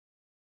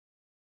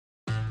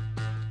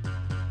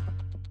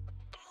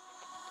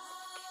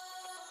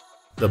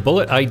The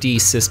Bullet ID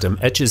system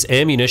etches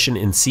ammunition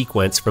in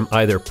sequence from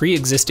either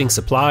pre-existing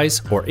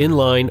supplies or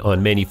inline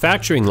on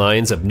manufacturing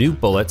lines of new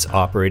bullets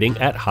operating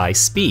at high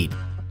speed.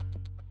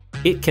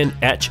 It can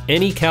etch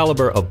any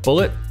caliber of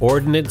bullet,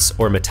 ordnance,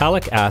 or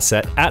metallic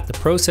asset at the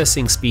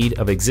processing speed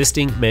of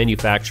existing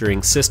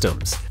manufacturing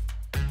systems.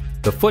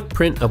 The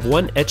footprint of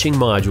one etching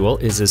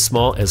module is as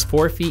small as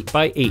 4 feet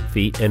by 8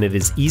 feet, and it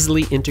is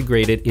easily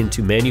integrated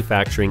into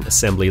manufacturing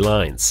assembly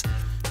lines.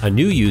 A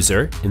new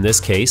user, in this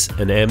case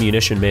an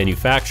ammunition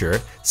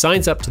manufacturer,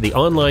 signs up to the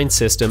online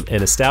system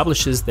and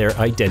establishes their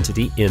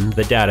identity in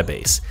the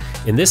database.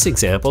 In this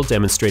example,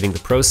 demonstrating the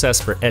process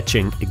for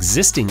etching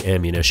existing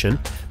ammunition,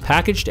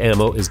 packaged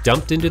ammo is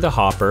dumped into the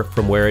hopper,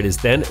 from where it is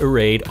then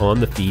arrayed on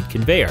the feed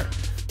conveyor.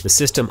 The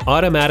system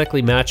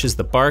automatically matches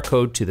the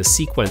barcode to the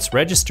sequence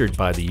registered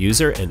by the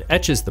user and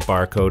etches the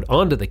barcode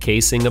onto the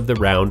casing of the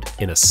round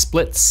in a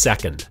split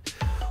second.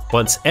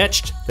 Once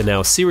etched, the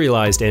now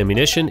serialized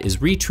ammunition is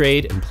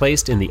retrayed and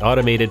placed in the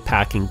automated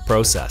packing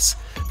process.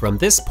 From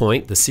this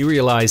point, the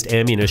serialized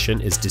ammunition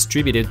is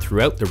distributed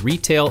throughout the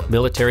retail,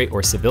 military,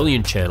 or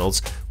civilian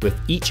channels, with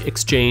each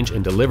exchange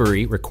and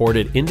delivery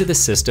recorded into the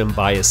system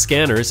via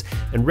scanners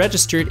and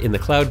registered in the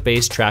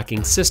cloud-based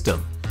tracking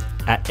system.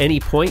 At any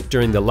point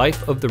during the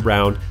life of the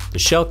round, the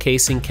shell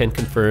casing can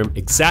confirm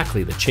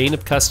exactly the chain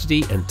of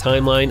custody and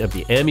timeline of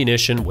the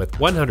ammunition with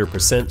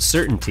 100%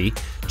 certainty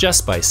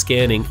just by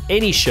scanning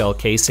any shell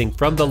casing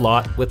from the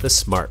lot with a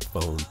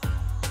smartphone.